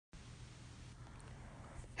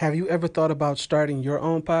Have you ever thought about starting your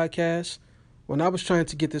own podcast? When I was trying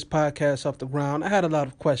to get this podcast off the ground, I had a lot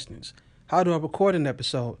of questions. How do I record an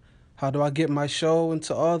episode? How do I get my show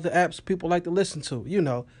into all the apps people like to listen to?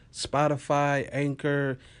 Spotify,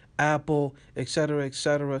 Anchor, Apple, etc.,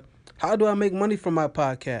 etc. How do I make money from my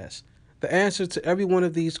podcast? The answer to every one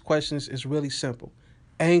of these questions is really simple.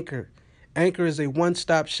 Anchor. Anchor is a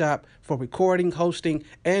one-stop shop for recording, hosting,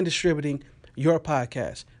 and distributing your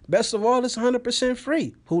podcast. Best of all, it's 100%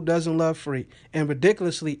 free. Who doesn't love free? And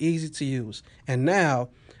ridiculously easy to use. And now,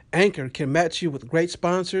 Anchor can match you with great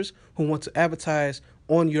sponsors who want to advertise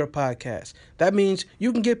on your podcast. That means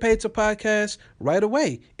you can get paid to podcast right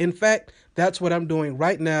away. In fact, that's what I'm doing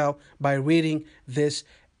right now by reading this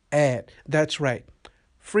ad. That's right.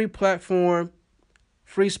 Free platform,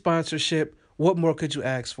 free sponsorship. What more could you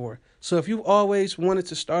ask for? So if you've always wanted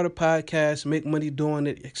to start a podcast, make money doing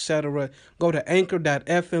it, etc., go to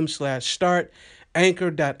anchor.fm/start,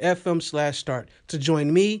 anchor.fm/start to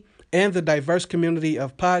join me and the diverse community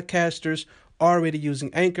of podcasters already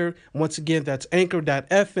using Anchor. Once again, that's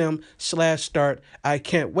anchor.fm/start. I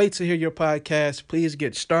can't wait to hear your podcast. Please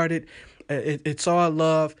get started. It's all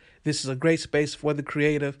love. This is a great space for the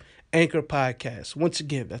creative. Anchor Podcast. Once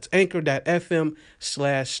again, that's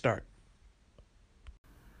anchor.fm/start.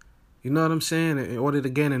 You know what I'm saying? In order to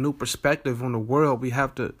gain a new perspective on the world, we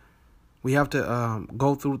have to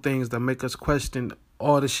go through things that make us question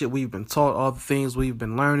all the shit we've been taught, all the things we've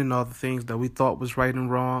been learning, all the things that we thought was right and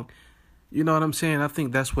wrong. You know what I'm saying? I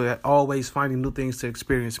think that's what always finding new things to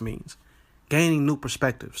experience means. Gaining new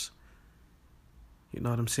perspectives. You know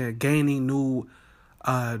what I'm saying? Gaining new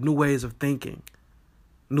ways of thinking,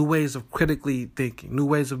 new ways of critically thinking, new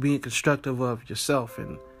ways of being constructive of yourself.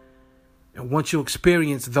 And once you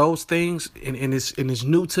experience those things and it's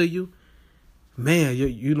new to you, man,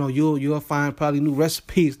 you'll find probably new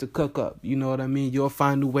recipes to cook up. You know what I mean? You'll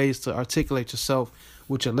find new ways to articulate yourself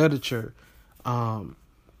with your literature.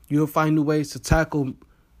 You'll find new ways to tackle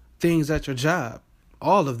things at your job.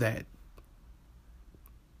 All of that.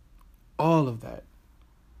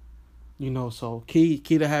 So key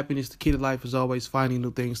to happiness, the key to life is always finding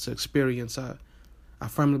new things to experience. I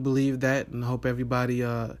firmly believe that, and I hope everybody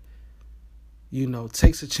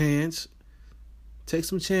takes a chance. Take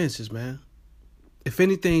some chances, man. If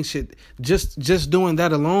anything, just doing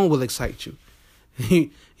that alone will excite you.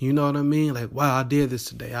 You know what I mean? Like, wow, I did this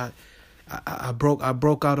today. I broke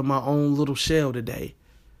out of my own little shell today.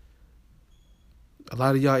 A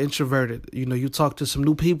lot of y'all introverted. You talk to some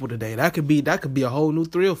new people today. That could be a whole new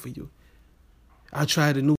thrill for you. I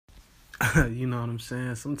tried a new you know what I'm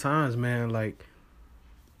saying? Sometimes, man, like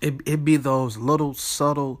it be those little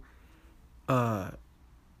subtle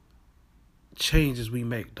changes we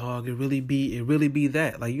make, dog. It really be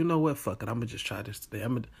that. Like, you know what? Fuck it. I'm gonna just try this today.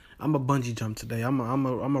 I'm a bungee jump today. I'm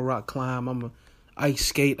a rock climb. I'm a ice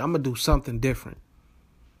skate. I'm gonna do something different.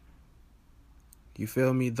 You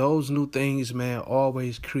feel me? Those new things, man,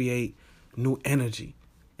 always create new energy,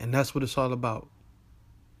 and that's what it's all about.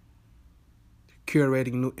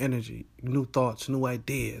 Curating new energy, new thoughts, new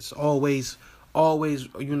ideas. Always,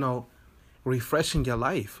 refreshing your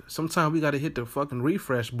life. Sometimes we got to hit the fucking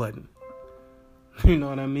refresh button. You know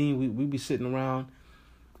what I mean? We be sitting around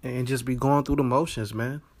and just be going through the motions,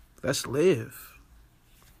 man. Let's live.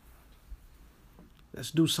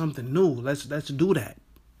 Let's do something new. Let's do that.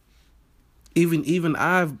 Even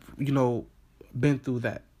I've, been through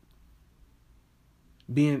that.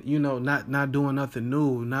 Being, not doing nothing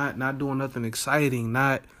new, not doing nothing exciting,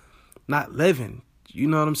 not living. You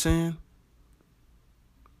know what I'm saying?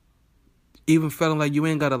 Even feeling like you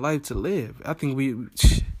ain't got a life to live. I think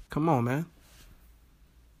come on, man.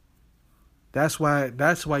 That's why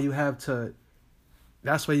you have to.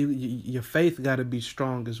 That's why your faith got to be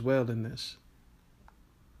strong as well in this.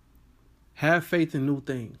 Have faith in new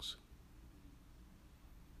things.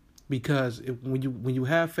 Because when you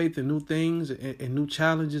have faith in new things and new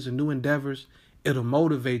challenges and new endeavors, it'll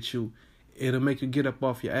motivate you. It'll make you get up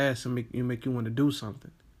off your ass and make you want to do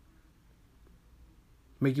something.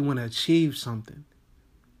 Make you want to achieve something.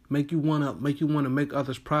 Make you want to make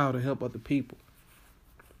others proud and help other people.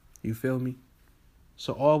 You feel me?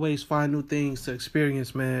 So always find new things to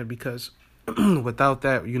experience, man, because without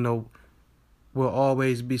that, we'll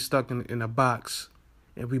always be stuck in a box.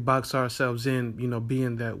 And we box ourselves in,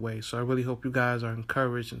 being that way. So I really hope you guys are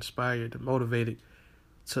encouraged, inspired, and motivated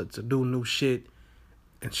to do new shit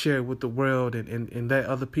and share it with the world and let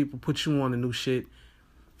other people put you on the new shit.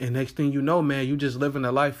 And next thing you know, man, you just living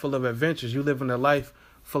a life full of adventures. You living a life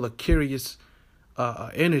full of curious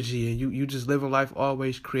energy. And you just living life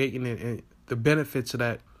always creating it. And the benefits of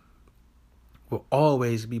that will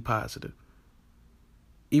always be positive.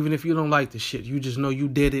 Even if you don't like the shit, you just know you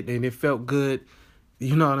did it and it felt good.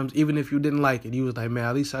 You know what I'm saying? Even if you didn't like it, you was like, man,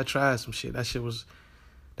 at least I tried some shit. That shit was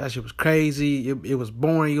crazy. It was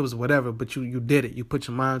boring. It was whatever. But you did it. You put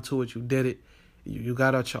your mind to it. You did it. You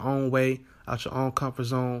got out your own way, out your own comfort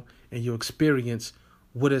zone, and you experienced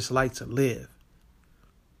what it's like to live.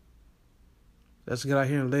 Let's get out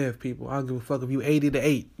here and live, people. I don't give a fuck if you 80 to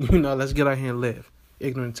 8. Let's get out here and live.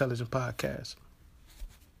 Ignorant Intelligent Podcast.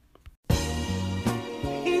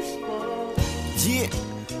 Yeah.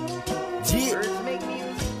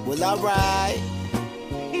 Well, alright.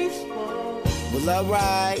 Well,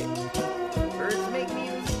 alright.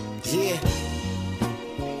 Yeah.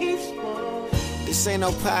 This ain't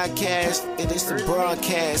no podcast, it is the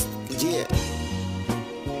broadcast. Yeah.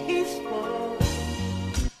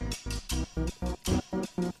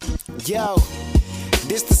 Yo,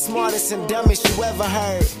 this the smartest and dumbest you ever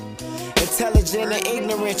heard. Intelligent and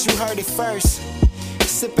ignorant, you heard it first.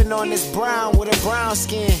 Sipping on this brown with a brown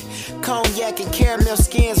skin, cognac and caramel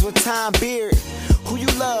skins with time beard. Who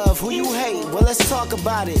you love, who you hate, well let's talk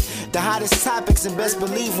about it. The hottest topics, and best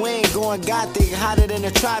believe we ain't going gothic. Hotter than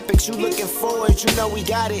the tropics, you looking forward, you know we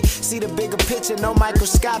got it. See the bigger picture, no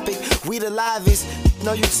microscopic. We the livest,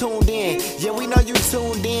 know you tuned in. Yeah, we know you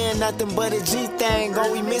tuned in, nothing but a G thing. All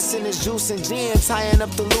we missing is juice and gin, tying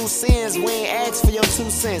up the loose ends. We ain't asked for your 2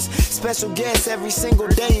 cents. Special guests every single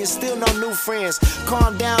day and still no new friends.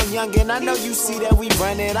 Calm down, youngin', I know you see that we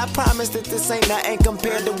running. I promise that this ain't nothing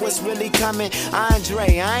compared to what's really coming.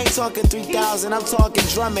 Andre, I ain't talking 3,000, I'm talking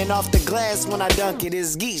drumming off the glass when I dunk it.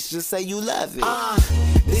 It's geese, just say you love it.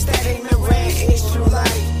 This that ignorant